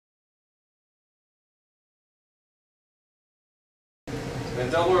In a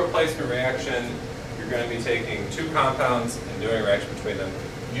double replacement reaction, you're going to be taking two compounds and doing a reaction between them.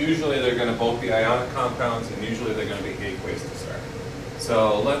 Usually they're going to both be ionic compounds, and usually they're going to be aqueous to start.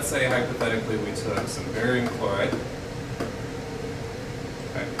 So let's say hypothetically we took some barium chloride,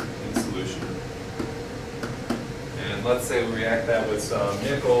 okay, in solution. And let's say we react that with some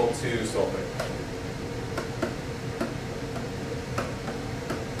nickel to sulfate.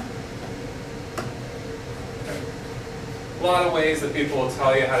 A lot of ways that people will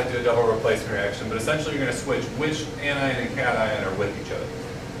tell you how to do a double replacement reaction, but essentially you're going to switch which anion and cation are with each other.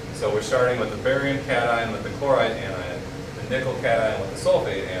 So we're starting with the barium cation with the chloride anion, the nickel cation with the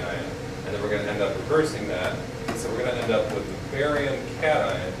sulfate anion, and then we're going to end up reversing that. So we're going to end up with the barium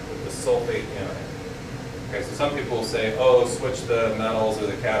cation with the sulfate anion. Okay, so some people will say, oh, switch the metals or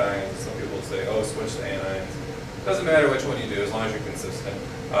the cations. Some people will say, oh, switch the anions. Doesn't matter which one you do as long as you're consistent.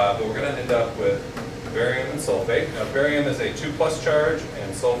 But we're going to end up with barium and sulfate. Now, barium is a 2+ charge,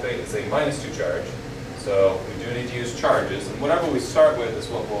 and sulfate is a -2 charge. So we do need to use charges, and whatever we start with is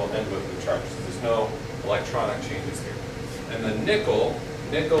what we'll end with charges. There's no electronic changes here. And the nickel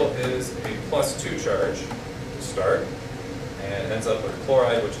is a +2 charge to start, and ends up with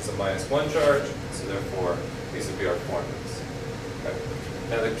chloride, which is a -1 charge. So therefore, these would be our formulas. Okay.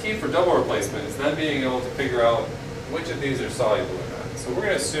 Now, the key for double replacement is then being able to figure out which of these are soluble or not. So we're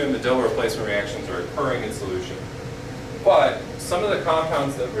going to assume the double replacement reactions are occurring in solution. But some of the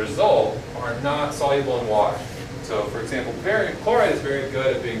compounds that result are not soluble in water. So for example, barium chloride is very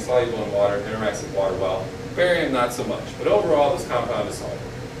good at being soluble in water, interacts with water well. Barium not so much. But overall, this compound is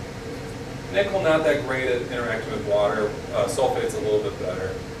soluble. Nickel not that great at interacting with water. Sulfate's a little bit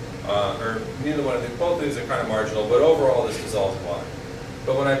better. Or neither one of these. Both of these are kind of marginal, but overall this dissolves in water.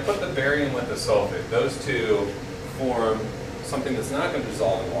 But when I put the barium with the sulfate, those two form something that's not going to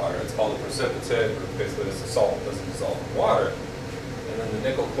dissolve in water. It's called a precipitate, or basically it's a salt that doesn't dissolve in water. And then the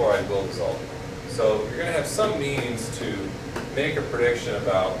nickel chloride will dissolve. So you're going to have some means to make a prediction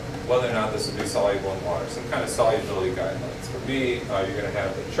about whether or not this will be soluble in water, some kind of solubility guidelines. For me, you're going to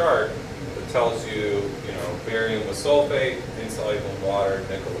have the chart that tells you, barium with sulfate, insoluble in water,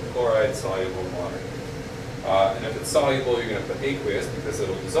 nickel with chloride, soluble in water. And if it's soluble, you're going to put aqueous because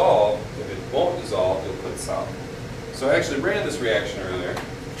it'll dissolve. If it won't dissolve, you'll put solid. So I actually ran this reaction earlier.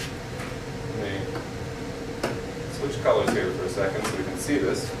 Let me switch colors here for a second so we can see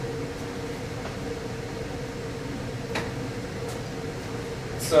this.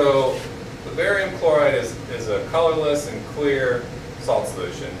 So the barium chloride is a colorless and clear salt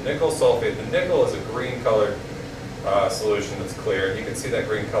solution. Nickel sulfate, the nickel is a green colored solution that's clear. You can see that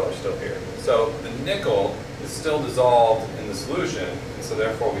green color still here. So the nickel is still dissolved in the solution, and so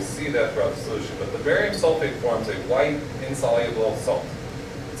therefore we see that throughout the solution. But the barium sulfate forms a white insoluble salt.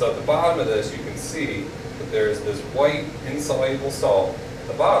 So at the bottom of this you can see that there's this white insoluble salt at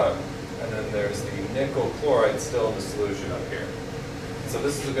the bottom, and then there's the nickel chloride still in the solution up here. So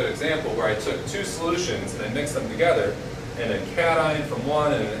this is a good example where I took two solutions and I mixed them together, and a cation from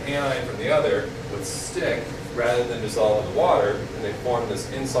one and an anion from the other would stick rather than dissolve in the water, and they form this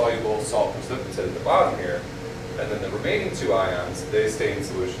insoluble salt precipitate at the bottom here, and then the remaining two ions, they stay in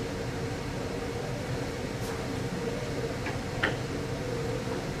solution.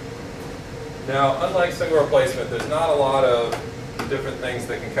 Now, unlike single replacement, there's not a lot of different things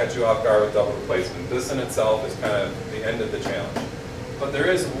that can catch you off guard with double replacement. This in itself is kind of the end of the challenge. But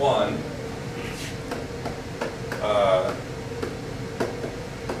there is one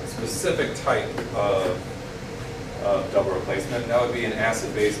specific type of double replacement, and that would be an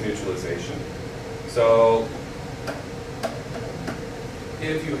acid-base neutralization. So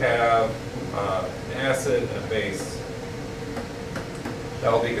if you have an acid and a base,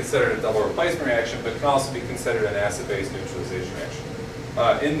 that will be considered a double replacement reaction, but can also be considered an acid-base neutralization reaction.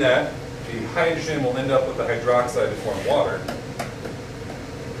 In that, the hydrogen will end up with the hydroxide to form water,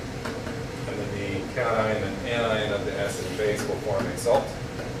 and then the cation and anion of the acid and base will form a salt.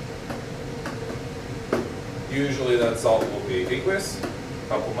 Usually that salt will be aqueous. A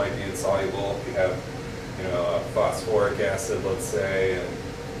couple might be insoluble if you have, phosphoric acid, let's say, and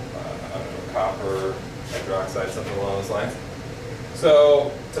I don't know, copper hydroxide, something along those lines.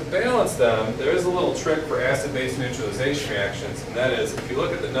 So to balance them, there is a little trick for acid-base neutralization reactions, and that is if you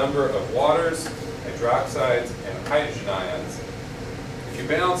look at the number of waters, hydroxides, and hydrogen ions, if you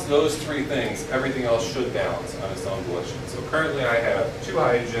balance those three things, everything else should balance on its own volition. So currently I have 2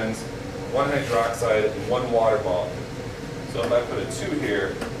 hydrogens, 1 hydroxide, and 1 water molecule. So if I put a 2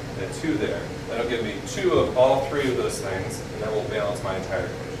 here and a 2 there, that'll give me 2 of all 3 of those things, and that will balance my entire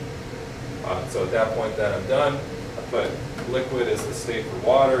equation. So at that point then I'm done. I put liquid as the state for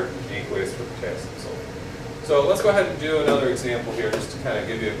water, aqueous for potassium sulfate. So let's go ahead and do another example here just to kind of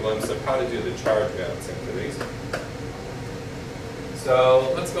give you a glimpse of how to do the charge balancing for these.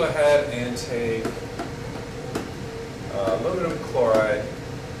 So let's go ahead and take aluminum chloride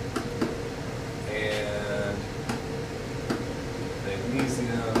and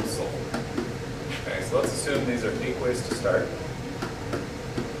magnesium sulfur. Okay, so let's assume these are aqueous to start.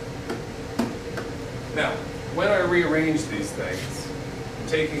 Now, when I rearrange these things, I'm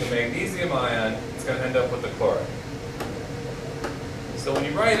taking a magnesium ion, it's going to end up with the chloride. So when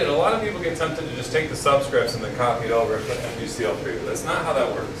you write it, a lot of people get tempted to just take the subscripts and then copy it over and put MgCl3, but that's not how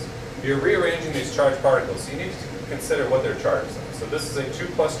that works. You're rearranging these charged particles, so you need to consider what their charges are. So this is a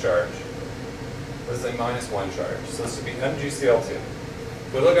 2+ charge. This is a -1 charge. So this would be MgCl2.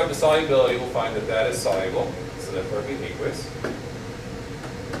 If we look up the solubility, we'll find that that is soluble, so therefore it would be aqueous.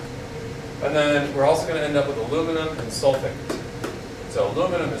 And then we're also going to end up with aluminum and sulfate. So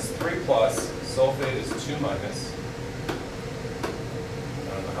aluminum is 3+, sulfate is 2-. I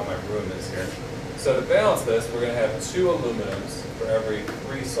don't know how my room is here. So to balance this, we're going to have 2 aluminums for every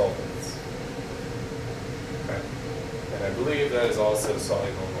 3 sulfates. Okay. And I believe that is also soluble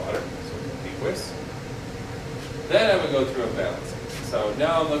in water, so it's aqueous. Then I would go through and balance it. So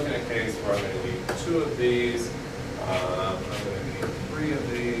now I'm looking at a case where I'm going to need 2 of these, I'm going to need 3 of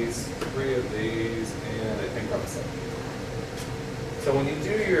these, 3 of these, and I think I'm set. So when you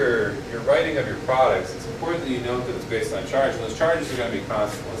do your writing of your products, it's important that you note that it's based on charge, and those charges are going to be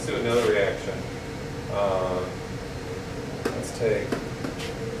constant. Let's do another reaction. Let's take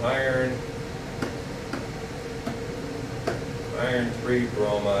iron 3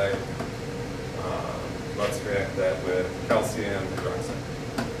 bromide. Let's react that with calcium hydroxide.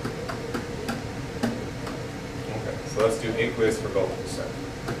 Okay, so let's do aqueous for both of them.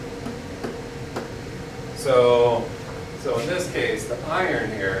 So in this case, the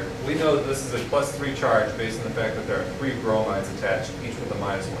iron here, we know that this is a +3 charge based on the fact that there are 3 bromides attached, each with a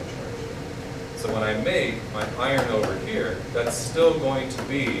 -1 charge. So when I make my iron over here, that's still going to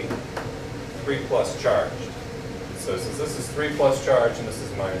be 3+ charged. So since this is 3+ charge and this is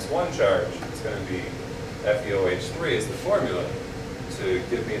 -1 charge, it's going to be FeOH3 is the formula to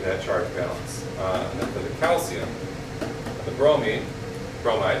give me that charge balance. And then for the calcium, the bromide,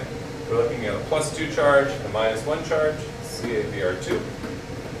 we're looking at a +2 charge and a -1 charge, CaBr2.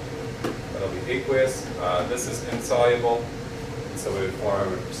 That'll be aqueous. This is insoluble, so we would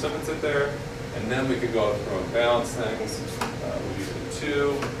form a precipitate there. And then we could go through and balance things. We'll use the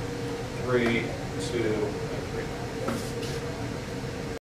 2, 3, 2,